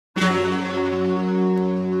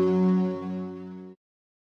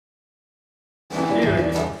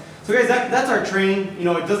So guys, that's our training. You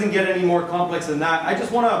know, it doesn't get any more complex than that. I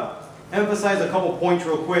just want to emphasize a couple points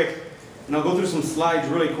real quick, and I'll go through some slides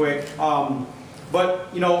really quick. But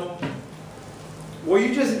you know, what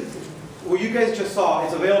you guys just saw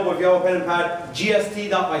is available if you have a pen and pad.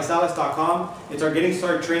 gst.visalus.com. It's our getting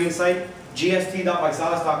started training site.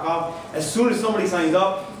 gst.visalus.com. As soon as somebody signs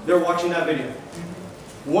up, they're watching that video.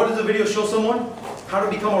 What does the video show someone? How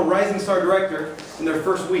to become a rising star director in their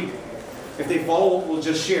first week. If they follow, we'll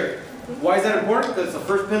just share it. Why is that important? Because it's the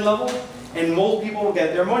first pin level, and most people will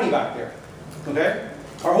get their money back there. Okay?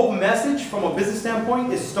 Our whole message from a business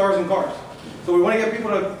standpoint is stars and cars. So we want to get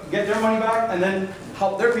people to get their money back and then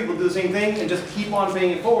help their people do the same thing and just keep on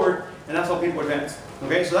paying it forward, and that's how people advance.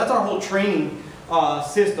 Okay? So that's our whole training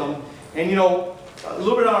system. And you know, a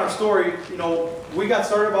little bit on our story, you know, we got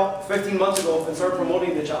started about 15 months ago and started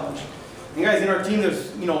promoting the challenge. And guys, in our team,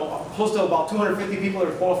 there's, you know, close to about 250 people that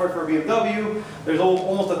are qualified for a BMW. There's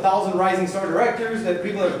almost 1,000 rising star directors that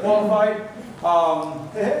people that are qualified.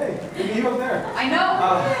 Hey, look at you up there. I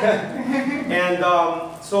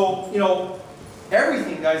know. So, you know,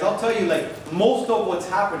 everything, guys, I'll tell you, like, most of what's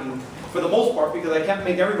happening, for the most part, because I can't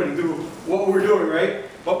make everybody do what we're doing, right?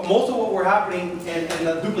 But most of what we're happening, and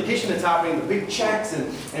the duplication that's happening, the big checks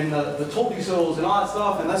and the told you so's and all that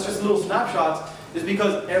stuff, and that's just little snapshots, is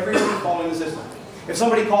because everybody's following the system. If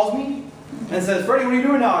somebody calls me and says, Freddie, what are you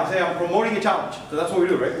doing now? I say, I'm promoting a challenge. So that's what we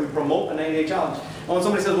do, right? We promote a 90-day challenge. And when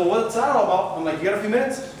somebody says, well, what's that all about? I'm like, you got a few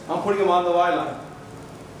minutes? I'm putting them on the line.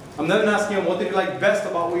 I'm then asking them, what did you like best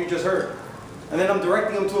about what you just heard? And then I'm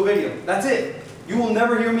directing them to a video. That's it. You will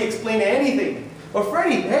never hear me explain anything. But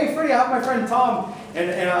Freddie, hey Freddie, I have my friend Tom,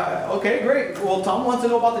 and okay, great. Well, Tom wants to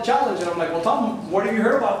know about the challenge, and I'm like, well, Tom, what have you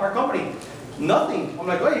heard about our company? Nothing. I'm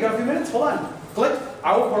like, oh, you got a few minutes? Hold on. Click.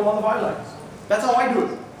 I will put them on the byline. That's how I do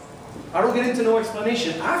it. I don't get into no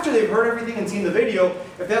explanation. After they've heard everything and seen the video,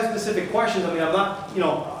 if they have specific questions, I mean, I'm not, you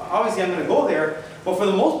know, obviously I'm going to go there, but for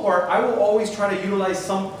the most part, I will always try to utilize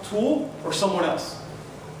some tool or someone else.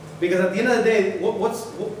 Because at the end of the day, you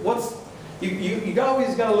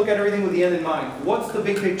always got to look at everything with the end in mind. What's the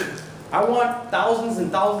big picture? I want thousands and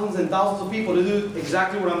thousands and thousands of people to do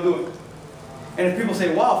exactly what I'm doing. And if people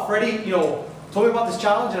say, wow, Freddie, you know, told me about this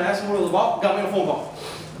challenge and I asked him what it was about, got me on a phone call.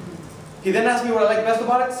 He then asked me what I liked best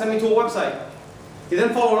about it, sent me to a website. He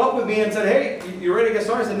then followed up with me and said, hey, you ready to get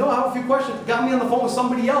started? I said, no, I have a few questions. Got me on the phone with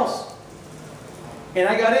somebody else. And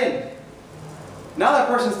I got in. Now that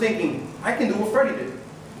person's thinking, I can do what Freddie did.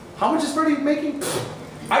 How much is Freddie making?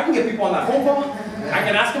 I can get people on that phone call. I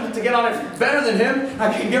can ask them to get on it better than him.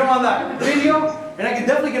 I can get them on that video. And I can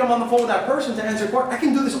definitely get them on the phone with that person to answer questions. I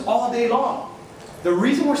can do this all day long. The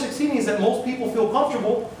reason we're succeeding is that most people feel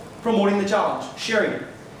comfortable promoting the challenge, sharing it.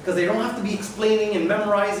 Because they don't have to be explaining and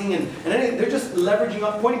memorizing and anything. They're just leveraging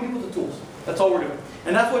up, pointing people to tools. That's all we're doing.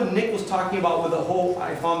 And that's what Nick was talking about with the whole,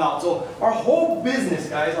 I found out. So our whole business,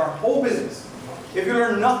 guys, our whole business, if you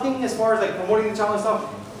learn nothing as far as like promoting the challenge stuff,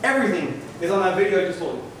 everything is on that video I just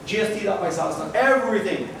told you. gst.visalus.com,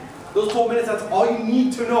 everything. Those 12 minutes, that's all you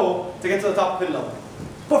need to know to get to the top pin level.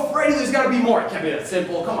 But Freddie, there's got to be more. It can't be that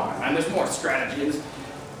simple. Come on, man. There's more strategy in this.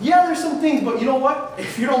 Yeah, there's some things, but you know what?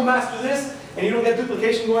 If you don't master this, and you don't get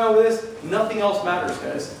duplication going on with this, nothing else matters,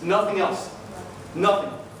 guys. Nothing else.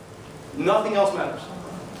 Nothing. Nothing else matters.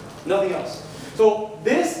 Nothing else. So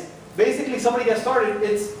this, basically, somebody gets started,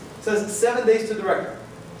 it says 7 days to director.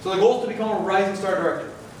 So the goal is to become a rising star director.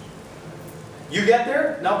 You get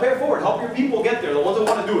there, now pay it forward. Help your people get there, the ones that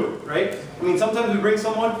want to do it, right? I mean, sometimes we bring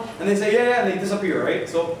someone and they say, yeah, and they disappear, right?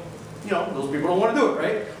 So, you know, those people don't want to do it,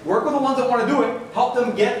 right? Work with the ones that want to do it, help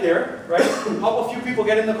them get there, right? Help a few people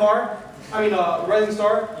get in the car. I mean, rising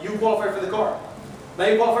star, you qualify for the car. Now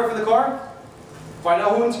you qualify for the car, find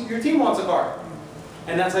out who in your team wants a car.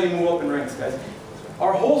 And that's how you move up in ranks, guys.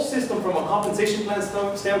 Our whole system from a compensation plan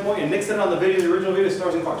standpoint, and Nick said it on the video, the original video,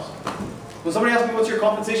 stars and cars. When somebody asks me what's your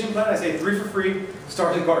compensation plan, I say 3 for free,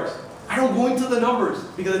 stars and cars. I don't go into the numbers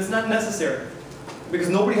because it's not necessary. Because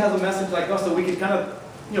nobody has a message like us that we can kind of,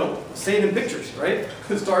 you know, say it in pictures, right?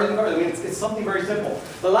 Stars and cars, I mean, it's something very simple.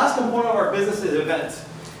 The last component of our business is events.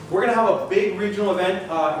 We're going to have a big regional event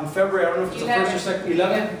in February. I don't know if it's the 1st or 2nd,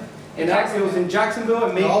 11th. And it was in Jacksonville.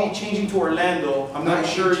 It may be changing to Orlando. I'm not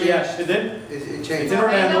sure yet. It did? It changed. It's in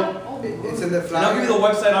Orlando. It's in the flyer. And I'll give you the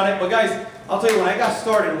website on it. But guys, I'll tell you, when I got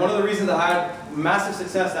started, one of the reasons I had massive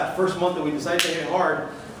success that first month that we decided to hit hard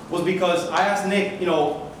was because I asked Nick, you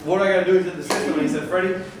know, what I got to do to get the system. And he said, Freddie,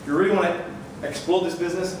 if you really want to explode this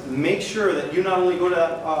business, make sure that you not only go to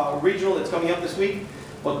that regional that's coming up this week,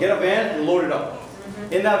 but get a van and load it up.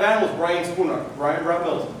 In that van was Brian Spooner, Brad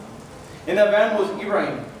Milton. In that van was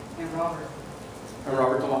Ibrahim. And Robert. And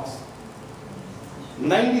Robert Tomas.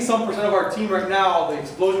 90-some% of our team right now, the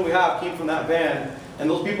explosion we have came from that van. And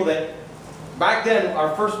those people that, back then,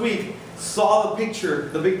 our first week, saw the picture,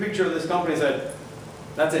 the big picture of this company and said,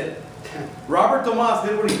 that's it. Robert Tomas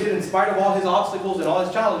did what he did in spite of all his obstacles and all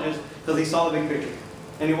his challenges because he saw the big picture.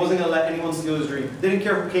 And he wasn't going to let anyone steal his dream. Didn't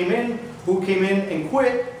care who came in and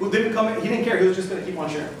quit, who didn't come in, he didn't care, he was just going to keep on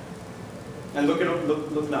sharing. And look at him,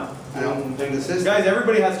 look now. Guys,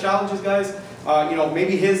 everybody has challenges, guys. You know,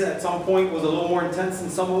 maybe his at some point was a little more intense than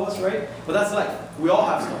some of us, right? But that's life. We all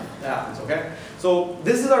have stuff that happens, okay? So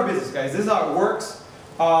this is our business, guys. This is how it works.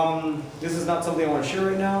 This is not something I want to share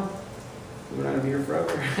right now. We're not going to be here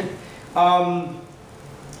forever.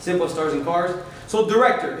 Simple stars and cars. So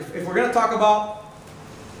director, if we're going to talk about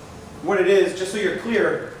what it is, just so you're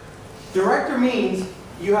clear, director means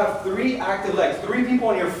you have 3 active legs, 3 people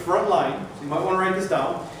on your front line. So you might want to write this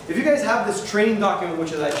down. If you guys have this training document,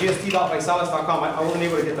 which is at gst.visalus.com, I wasn't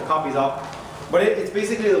able to get the copies out, but it's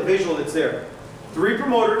basically the visual that's there. 3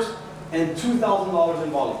 promoters and $2,000 in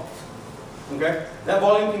volume. Okay? That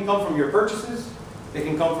volume can come from your purchases, it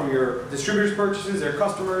can come from your distributors' purchases, their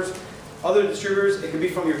customers, other distributors, it can be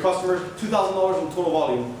from your customers, $2,000 in total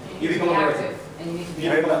volume. You become a director. And you need to be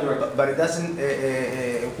active. But it doesn't,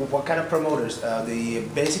 what kind of promoters? The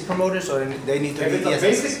basic promoters, or they need to be? If it's a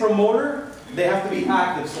basic promoter, they have to be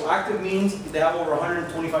active. So active means they have over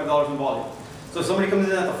 $125 in volume. So if somebody comes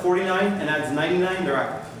in at the 49 and adds 99, they're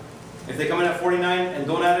active. If they come in at 49 and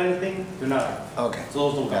don't add anything, they're not active. Okay. So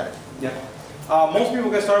those don't got it. Yeah. Most people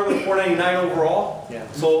get started with $4.99 overall. Yeah.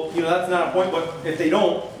 So you know that's not a point, but if they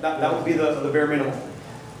don't, that would be the bare minimum.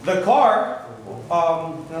 The car, I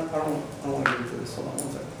don't want to get into this. Hold on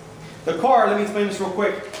one second. The car, let me explain this real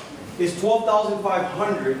quick, is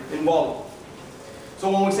 $12,500 in volume. So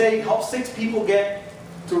when we say help 6 people get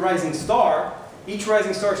to Rising Star, each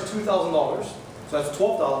Rising Star is $2,000. So that's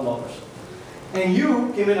 $12,000. And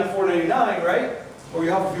you came in at $4.99, right? Or you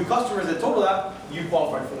have a few customers that total that, you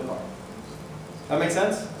qualified for the car. That make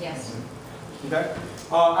sense? Yes. Okay.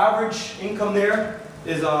 Average income there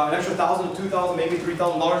is an extra $1,000 to $2,000, maybe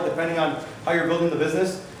 $3,000, depending on how you're building the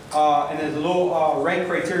business. And there's a little rank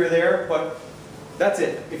criteria there, but that's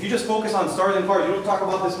it. If you just focus on stars and cars, you don't talk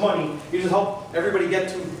about this money, you just help everybody get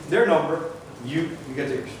to their number, you get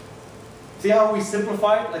to yours. See how we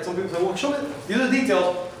simplify it? Like some people say, well, show me, these are the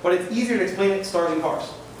details, but it's easier to explain it stars and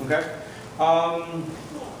cars. Okay?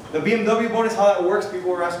 The BMW bonus, how that works, people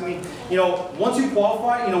were asking me, you know, once you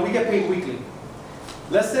qualify, you know, we get paid weekly.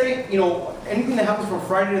 Let's say, you know, anything that happens from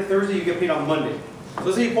Friday to Thursday, you get paid on Monday. So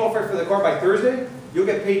let's say you qualify for the car by Thursday, you'll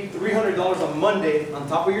get paid $300 on Monday on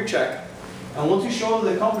top of your check. And once you show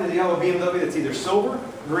the company that you have a BMW that's either silver,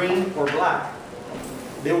 green, or black,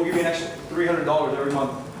 they will give you an extra $300 every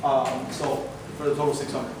month. So for the total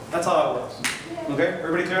 $600. That's how that works. Okay,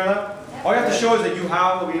 everybody clear on that? All you have to show is that you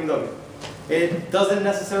have a BMW. It doesn't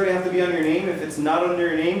necessarily have to be under your name. If it's not under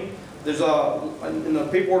your name, there's in the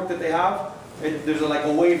paperwork that they have, there's like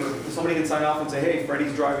a waiver. Somebody can sign off and say, hey,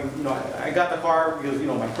 Freddie's driving, you know, I got the car because, you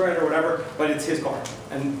know, my friend or whatever, but it's his car.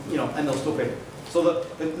 And, you know, and they'll still pay. So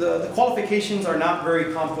the qualifications are not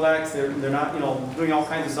very complex. They're not, you know, doing all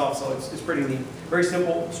kinds of stuff. So it's pretty neat. Very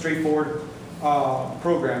simple, straightforward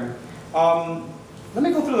program. Let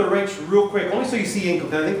me go through the ranks real quick, only so you see income,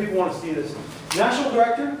 because I think people want to see this. National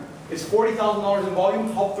Director is $40,000 in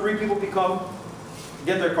volume. Help 3 people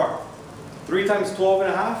get their car. 3 times 12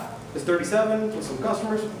 and a half is 37 with some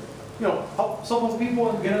customers. You know, help some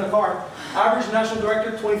people get in a car. Average National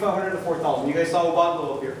Director, $2,500 to $4,000. You guys saw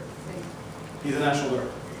Obando up here. He's a National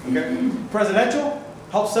Director. Okay. Presidential,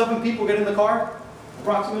 help 7 people get in the car,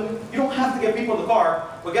 approximately. You don't have to get people in the car,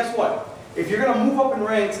 but guess what? If you're going to move up in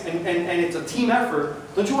ranks and it's a team effort,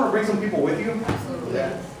 don't you want to bring some people with you? Absolutely.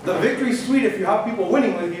 Yeah. The victory's sweet if you have people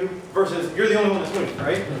winning with you versus you're the only one that's winning,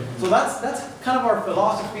 right? So that's kind of our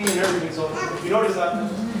philosophy and everything. So if you notice that,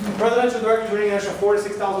 presidential directors are winning an extra $4,000 to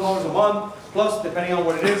 $6,000 a month, plus depending on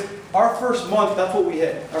what it is. Our first month, that's what we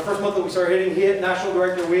hit. Our first month that we started hitting, he hit national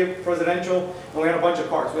director, we hit presidential, and we had a bunch of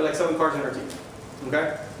cars. We had like 7 cars in our team.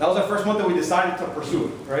 Okay? That was our first month that we decided to pursue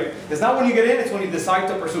it, right? It's not when you get in, it's when you decide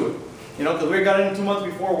to pursue it. You know, because we got in 2 months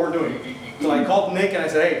before, we're doing it. So I called Nick and I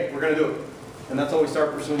said, hey, we're going to do it. And that's how we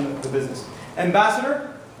start pursuing the business.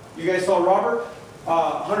 Ambassador, you guys saw Robert,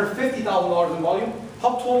 $150,000 in volume.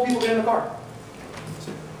 Help 12 people get in the car.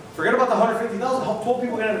 Forget about the $150,000, help 12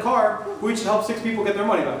 people get in a car, which helps 6 people get their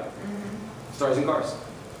money back. Stars and cars.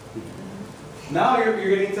 Now you're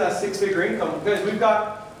getting into that 6-figure income. Guys, we've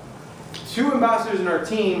got 2 ambassadors in our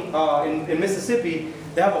team in Mississippi.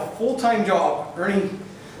 They have a full-time job earning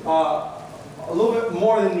a little bit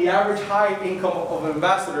more than the average high income of an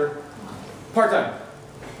ambassador part-time.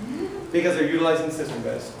 Because they're utilizing the system,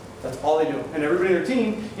 guys. That's all they do. And everybody in their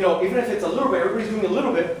team, you know, even if it's a little bit, everybody's doing a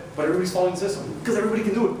little bit, but everybody's following the system. Because everybody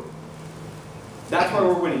can do it. That's why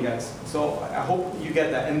we're winning, guys. So I hope you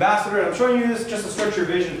get that. Ambassador, and I'm showing you this just to stretch your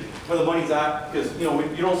vision where the money's at, because you know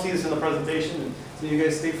you don't see this in the presentation, and so you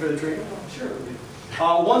guys stay for the training. Oh, sure.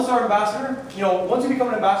 One-star ambassador. You know, once you become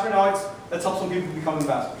an ambassador, now let's help some people become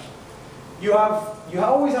ambassadors. You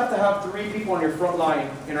always have to have 3 people on your front line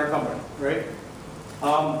in our company, right?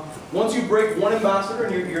 Once you break one ambassador,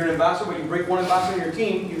 and you're an ambassador, but you break one ambassador in your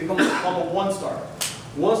team, you become a 1-star.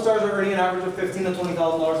 1-stars are earning an average of $15,000 to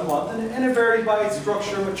 $20,000 a month, and it varies by its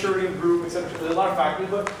structure, maturity of group, etc. There's a lot of factors,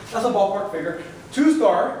 but that's a ballpark figure.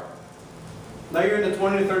 2-star, now you're in the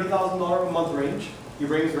 $20,000 to $30,000 a month range. Your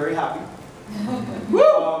brain is very happy.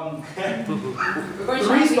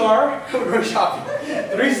 3-star, we're going shopping.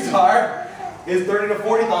 3-star is $30,000 to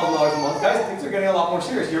 $40,000 a month. Guys, things are getting a lot more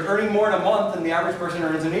serious. You're earning more in a month than the average person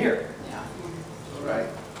earns in a year. Yeah. Right?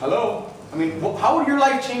 Hello? I mean, how would your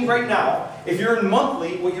life change right now if you earn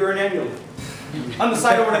monthly what you earn annually? On the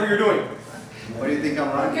side of whatever you're doing. What do you think I'm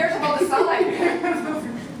Who running? cares about the side?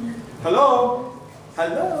 Hello?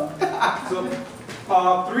 Hello? So,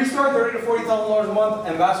 3-star, $30,000 to $40,000 a month.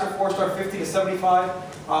 Ambassador, 4-star, $50,000 to $75,000.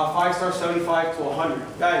 5-star, $75,000 to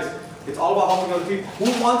 $100,000. Guys, it's all about helping other people.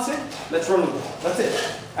 Who wants it? Let's run with it. That's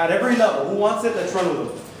it. At every level, who wants it? Let's run with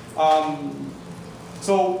it.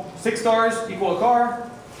 So 6 stars equal a car.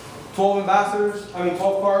 12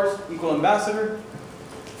 cars equal ambassador.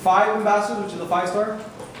 5 ambassadors, which is a 5-star,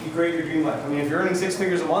 you create your dream life. I mean, if you're earning 6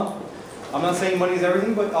 figures a month, I'm not saying money is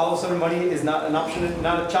everything, but all of a sudden money is not an option,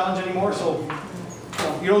 not a challenge anymore. So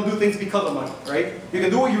you don't do things because of money, right? You can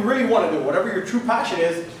do what you really want to do, whatever your true passion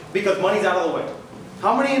is, because money's out of the way.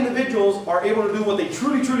 How many individuals are able to do what they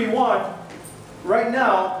truly, truly want right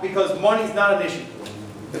now because money's not an issue?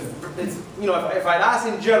 It's, you know, if I'd ask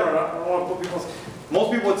in general, I don't want to put people.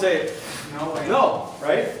 Most people would say, no,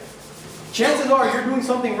 right? Chances are you're doing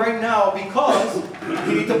something right now because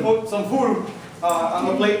you need to put some food on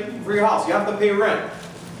the plate for your house. You have to pay rent.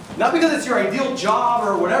 Not because it's your ideal job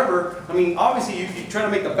or whatever. I mean, obviously you try to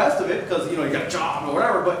make the best of it because you know you got a job or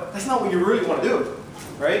whatever, but that's not what you really want to do,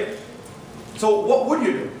 right? So what would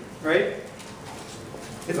you do, right?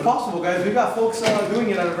 It's possible, guys. We've got folks doing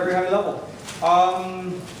it at a very high level.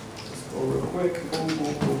 Just go real quick. Boom,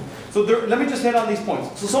 boom, boom. So let me just hit on these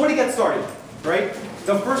points. So somebody gets started, right?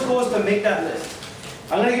 The first goal is to make that list.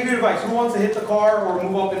 I'm going to give you advice. Who wants to hit the car or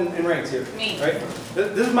move up in ranks here? Me. Right?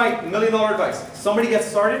 This is my $1 million advice. Somebody gets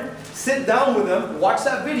started, sit down with them, watch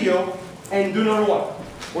that video, and do number 1.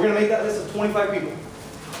 We're going to make that list of 25 people.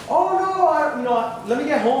 Oh no, let me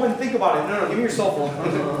get home and think about it. No, give me your cell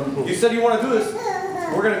phone. You said you want to do this.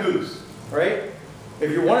 We're going to do this, right?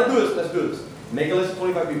 If you want to do this, let's do this. Make a list of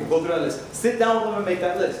 25 people. Go through that list. Sit down with them and make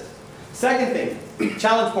that list. Second thing,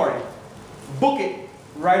 challenge party. Book it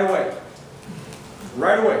right away.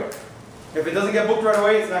 Right away. If it doesn't get booked right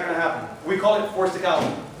away, it's not going to happen. We call it forced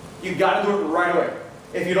accountability. You got to do it right away.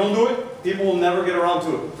 If you don't do it, people will never get around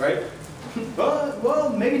to it, right? Well,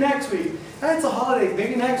 maybe next week. It's a holiday,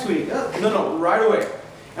 maybe next week. No, right away.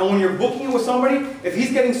 And when you're booking it with somebody, if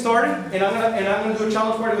he's getting started and I'm gonna do a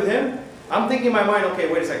challenge party with him, I'm thinking in my mind,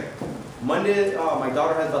 okay, wait a second. Monday, my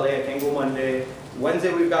daughter has ballet, I can't go Monday.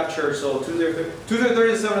 Wednesday we've got church, so Tuesday or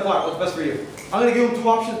Thursday is 7 o'clock. What's best for you? I'm gonna give him 2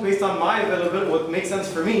 options based on my availability, what makes sense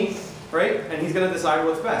for me, right? And he's gonna decide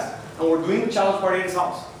what's best. And we're doing the challenge party at his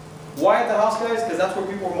house. Why at the house, guys? Because that's where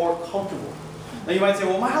people are more comfortable. Now you might say,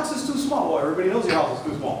 well, my house is too small. Well, everybody knows your house is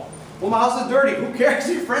too small. Well, my house is dirty. Who cares?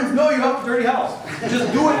 Your friends know you have a dirty house.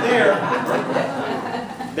 Just do it there.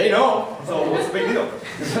 They know. So what's the big deal?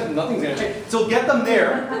 Nothing's going to change. So get them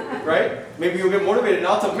there, right? Maybe you'll get motivated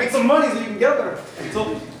now to make some money so you can get up there.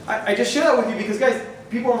 So I just share that with you because, guys,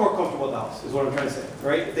 people are more comfortable at the house, is what I'm trying to say,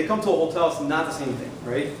 right? If they come to a hotel, it's not the same thing,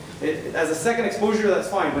 right? As a second exposure, that's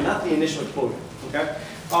fine, but not the initial exposure, okay?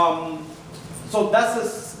 So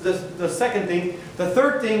that's the second thing. The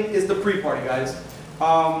third thing is the pre-party, guys.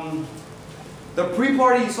 The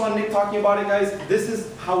pre-party, you saw Nick talking about it, guys. This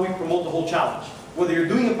is how we promote the whole challenge. Whether you're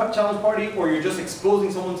doing a challenge party or you're just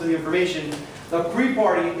exposing someone to the information, the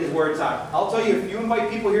pre-party is where it's at. I'll tell you, if you invite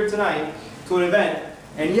people here tonight to an event,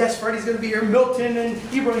 and yes, Freddy's going to be here, Milton and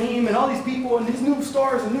Ibrahim and all these people and these new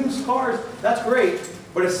stars and new cars, that's great.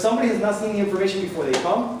 But if somebody has not seen the information before they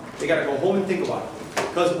come, they got to go home and think about it.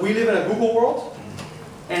 Because we live in a Google world,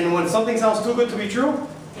 and when something sounds too good to be true,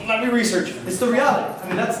 let me research it. It's the reality. I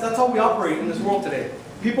mean, that's how we operate in this world today.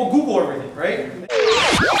 People Google everything, right?